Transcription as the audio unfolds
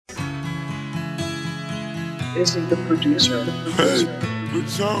Is he the producer? Hey, good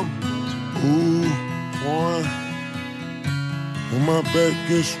time. Ooh, Quan. On my back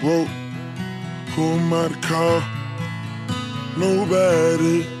against rope. Who am I to call?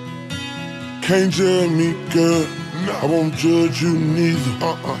 Nobody. Can't judge me, girl. I won't judge you neither.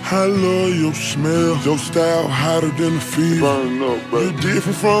 I love your smell. Your style hotter than the fever. You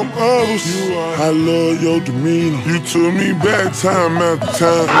different from others. I love your demeanor. You took me back time after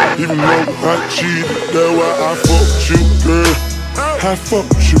time. Even though I cheated, that's why I fucked you, girl. I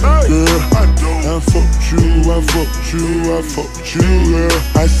fucked you, girl. I fucked you, I fucked you, I fucked you, girl.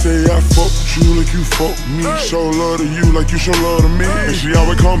 I say I fucked you like you fucked me. Show love to you like you show love to me. And she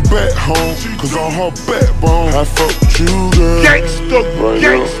always come back home, cause on her backbone I fucked you, girl. Gangsta,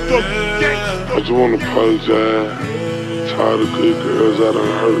 gangsta, gangsta. I just wanna apologize to all the good girls I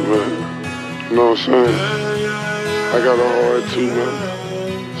done hurt, man. You know what I'm saying? I got a heart too, man.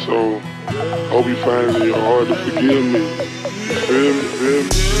 So, hope you find it in your heart to forgive me. You feel me, feel me?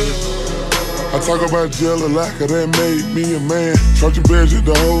 I talk about jail a lot, cause that made me a man. Tried your best just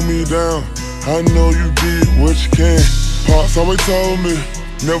to hold me down. I know you did what you can. Pops always told me,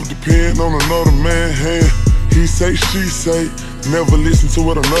 never depend on another man's hand. He say, she say, never listen to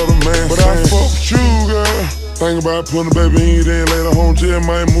what another man say. But I fucked you, girl. Think about putting a baby in, then later home jail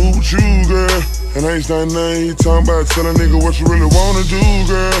might move with you, girl. And ain't nothing you talking about, tell a nigga what you really wanna do,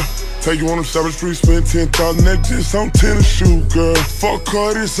 girl. Take you on the side of the street, spend 10,000, that just on tennis shoe, girl. Fuck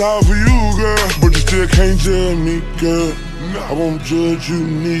her, this all for you, girl. But you still can't judge me, girl. I won't judge you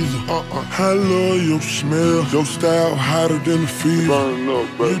neither. I love your smell, your style hotter than the fever.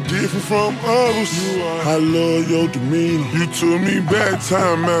 You different from others. I love your demeanor. You took me back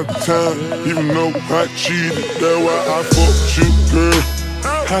time after time. Even though I cheated, that's why I fucked you, girl.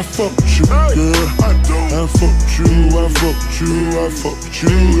 I fucked you, girl. I fucked you, I fucked you, I fucked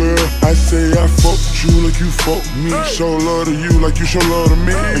you, girl. I say I fucked you like you fucked me. Show love to you like you show love to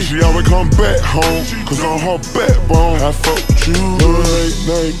me. And she always come back home, cause on her backbone I fucked you, girl. Late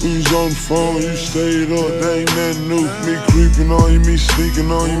night, we was on the phone, you stayed up, that ain't nothing new. Me creeping on you, me sneaking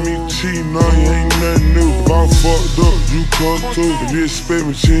on you, me cheating on you, ain't nothing new. If I fucked up, you come through. If you expect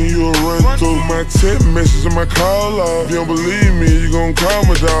me cheating, you'll run through. My text message and my call off. If you don't believe me, you gon' call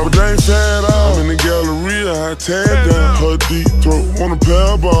my dog. But they ain't fat off. I'm in the Galleria, I tag down. Her deep throat, want a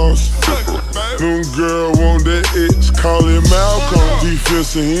pair of balls. New girl want that X, call it Malcolm.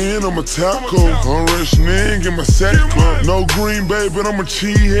 Defensive end, I'm a tackle. I'm rushing in, get my sack club. No green bay, but I'm a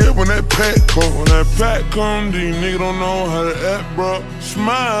cheesehead when that pack come. When that pack come, these niggas don't know how to act, bro.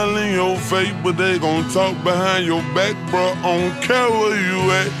 Smile in your face, but they gon' talk behind your back, bro. I don't care where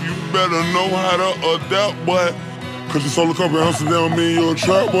you at, you better know how to adapt, boy. Cause you sold a couple ounces down me, you're a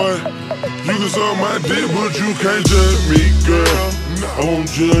trap boy. You can suck my dick, but you can't judge me, girl. I won't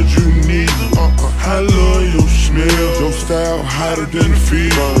judge you neither. I love your smell, your style hotter than the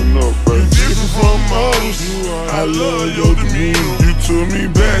fever. You different from others. I love your demeanor. You took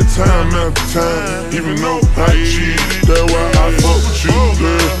me back time after time. Even though I cheated, that's why I fuck with you,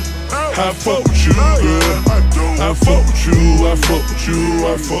 girl. I fuck with you, girl. I fuck with you, I fuck with you,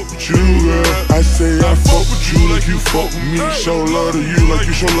 I fuck with you, girl. I say I fuck with you like you fuck with me. Show love to you like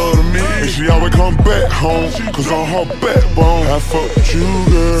you show love to me. And she always come back home, cause on her backbone I fuck with you,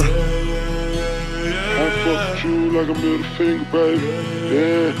 girl. I fucked you like a middle finger, baby.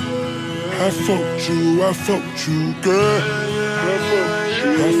 Yeah. I fucked you, girl. I fucked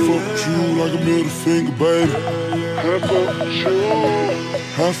you like a middle finger, baby. I fucked you.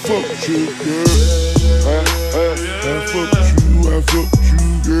 I fucked you, girl. I fucked you, girl. I fucked you,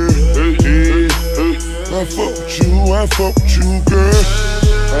 girl. I fucked you, girl.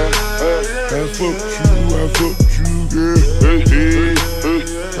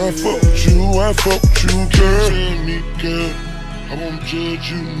 I fucked you, girl. Tell me, girl, I won't judge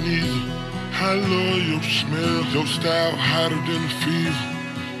you neither. I love your smell, your style hotter than the fever.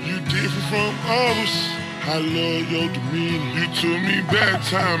 You different from others. I love your demeanor. You took me back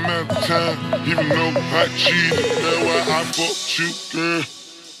time after time. Even though I cheated, that's why I fucked you, girl.